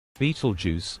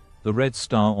Betelgeuse, the red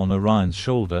star on Orion's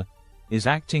shoulder, is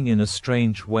acting in a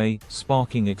strange way,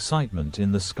 sparking excitement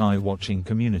in the sky-watching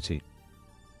community.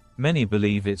 Many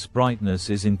believe its brightness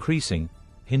is increasing,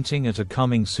 hinting at a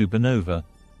coming supernova,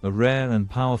 a rare and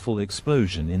powerful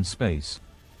explosion in space.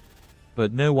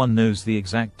 But no one knows the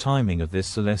exact timing of this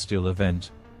celestial event,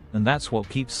 and that's what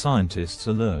keeps scientists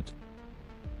alert.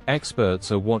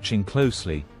 Experts are watching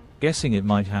closely, guessing it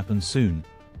might happen soon,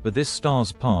 but this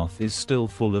star's path is still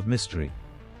full of mystery.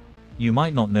 You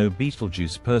might not know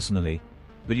Betelgeuse personally,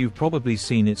 but you've probably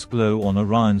seen its glow on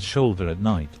Orion's shoulder at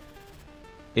night.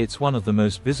 It's one of the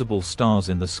most visible stars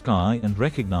in the sky and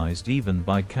recognized even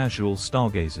by casual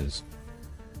stargazers.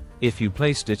 If you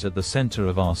placed it at the center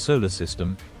of our solar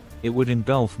system, it would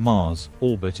engulf Mars'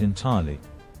 orbit entirely.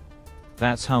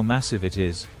 That's how massive it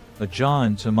is, a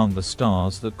giant among the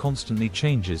stars that constantly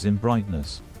changes in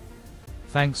brightness.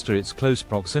 Thanks to its close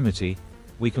proximity,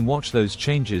 we can watch those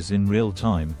changes in real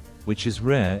time, which is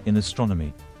rare in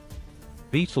astronomy.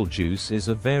 Betelgeuse is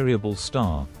a variable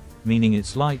star, meaning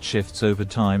its light shifts over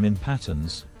time in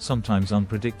patterns, sometimes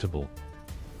unpredictable.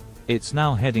 It's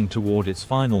now heading toward its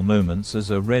final moments as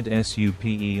a red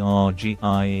supergiant,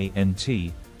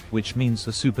 which means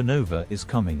a supernova is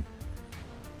coming.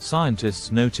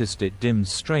 Scientists noticed it dimmed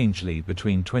strangely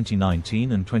between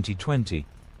 2019 and 2020,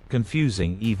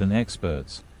 confusing even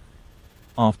experts.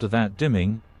 After that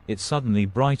dimming, it suddenly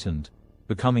brightened,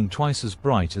 becoming twice as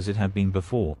bright as it had been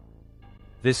before.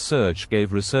 This surge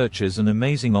gave researchers an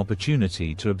amazing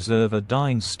opportunity to observe a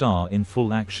dying star in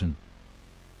full action.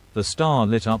 The star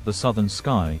lit up the southern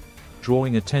sky,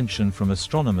 drawing attention from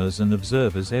astronomers and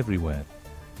observers everywhere.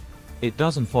 It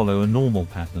doesn't follow a normal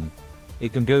pattern.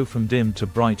 It can go from dim to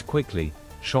bright quickly,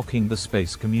 shocking the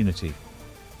space community.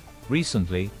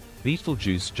 Recently,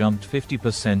 Betelgeuse jumped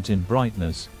 50% in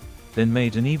brightness, then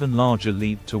made an even larger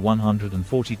leap to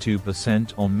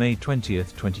 142% on May 20,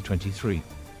 2023.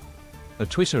 A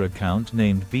Twitter account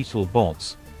named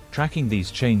BetelBots, tracking these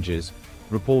changes,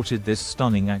 reported this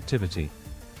stunning activity.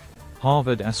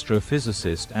 Harvard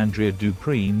astrophysicist Andrea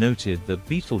Dupree noted that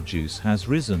Betelgeuse has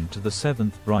risen to the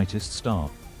 7th brightest star.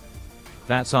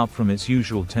 That's up from its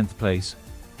usual 10th place,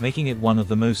 making it one of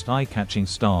the most eye-catching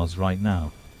stars right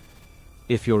now.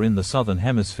 If you're in the southern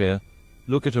hemisphere,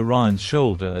 look at Orion's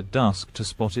shoulder at dusk to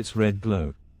spot its red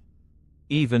glow.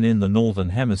 Even in the northern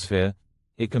hemisphere,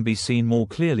 it can be seen more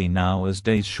clearly now as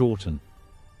days shorten.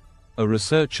 A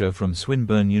researcher from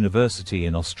Swinburne University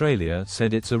in Australia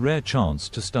said it's a rare chance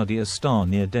to study a star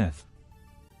near death.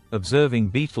 Observing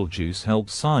Betelgeuse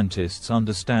helps scientists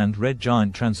understand red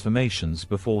giant transformations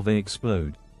before they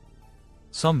explode.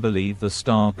 Some believe the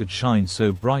star could shine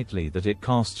so brightly that it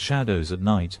casts shadows at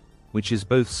night, which is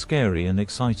both scary and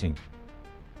exciting.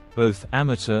 Both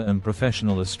amateur and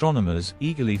professional astronomers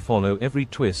eagerly follow every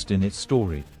twist in its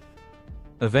story.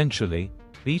 Eventually,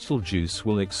 Betelgeuse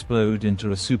will explode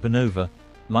into a supernova,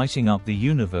 lighting up the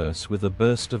universe with a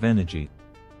burst of energy.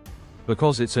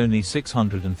 Because it's only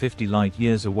 650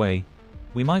 light-years away,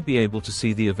 we might be able to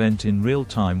see the event in real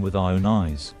time with our own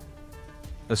eyes.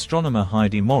 Astronomer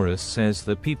Heidi Morris says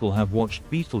that people have watched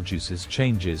Betelgeuse's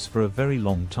changes for a very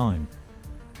long time.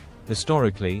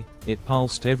 Historically, it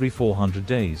pulsed every 400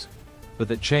 days, but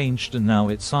that changed and now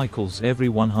it cycles every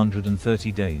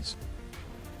 130 days.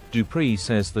 Dupree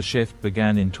says the shift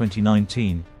began in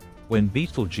 2019, when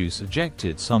Betelgeuse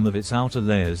ejected some of its outer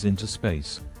layers into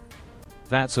space.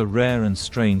 That's a rare and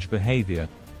strange behavior,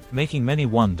 making many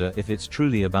wonder if it's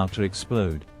truly about to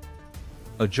explode.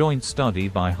 A joint study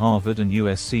by Harvard and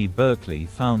USC Berkeley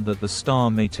found that the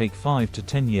star may take 5 to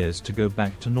 10 years to go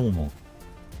back to normal.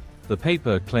 The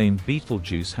paper claimed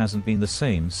Betelgeuse hasn't been the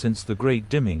same since the Great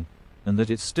Dimming, and that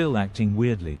it's still acting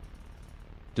weirdly.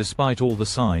 Despite all the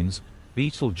signs,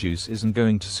 Betelgeuse isn't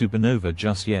going to supernova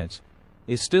just yet.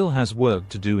 It still has work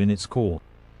to do in its core.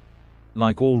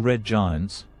 Like all red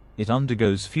giants, it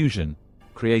undergoes fusion,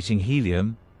 creating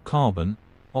helium, carbon,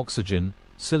 oxygen,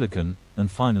 silicon, and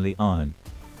finally iron.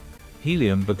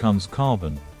 Helium becomes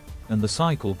carbon, and the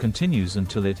cycle continues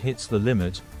until it hits the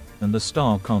limit, and the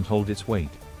star can't hold its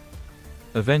weight.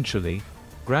 Eventually,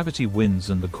 gravity wins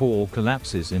and the core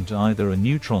collapses into either a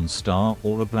neutron star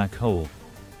or a black hole.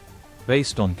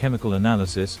 Based on chemical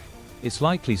analysis, it's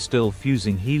likely still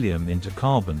fusing helium into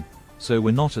carbon, so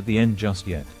we're not at the end just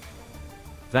yet.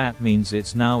 That means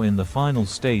it's now in the final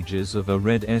stages of a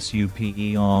red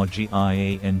supergiant,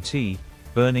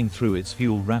 burning through its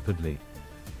fuel rapidly.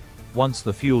 Once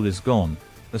the fuel is gone,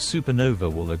 a supernova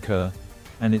will occur,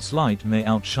 and its light may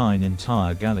outshine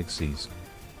entire galaxies.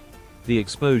 The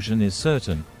explosion is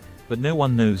certain, but no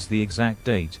one knows the exact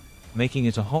date, making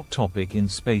it a hot topic in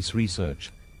space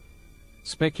research.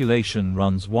 Speculation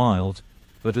runs wild,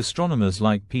 but astronomers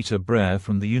like Peter Brer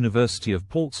from the University of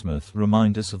Portsmouth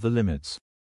remind us of the limits.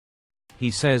 He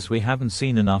says we haven't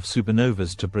seen enough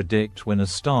supernovas to predict when a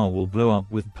star will blow up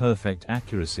with perfect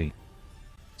accuracy.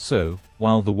 So,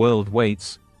 while the world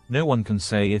waits, no one can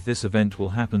say if this event will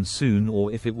happen soon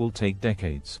or if it will take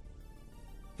decades.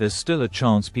 There's still a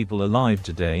chance people alive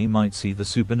today might see the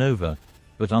supernova,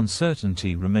 but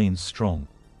uncertainty remains strong.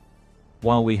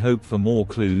 While we hope for more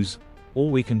clues, all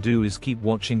we can do is keep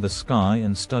watching the sky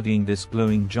and studying this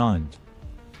glowing giant.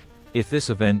 If this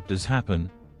event does happen,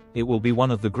 it will be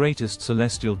one of the greatest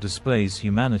celestial displays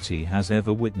humanity has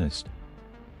ever witnessed.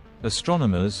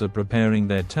 Astronomers are preparing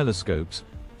their telescopes,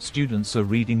 students are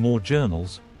reading more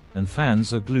journals, and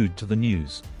fans are glued to the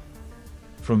news.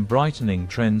 From brightening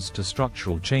trends to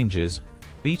structural changes,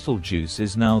 Betelgeuse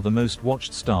is now the most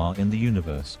watched star in the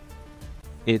universe.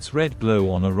 Its red glow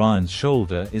on Orion's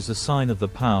shoulder is a sign of the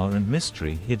power and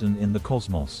mystery hidden in the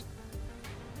cosmos.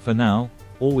 For now,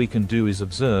 all we can do is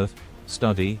observe,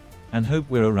 study, and hope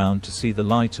we're around to see the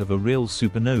light of a real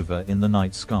supernova in the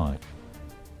night sky.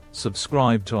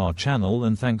 Subscribe to our channel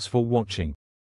and thanks for watching.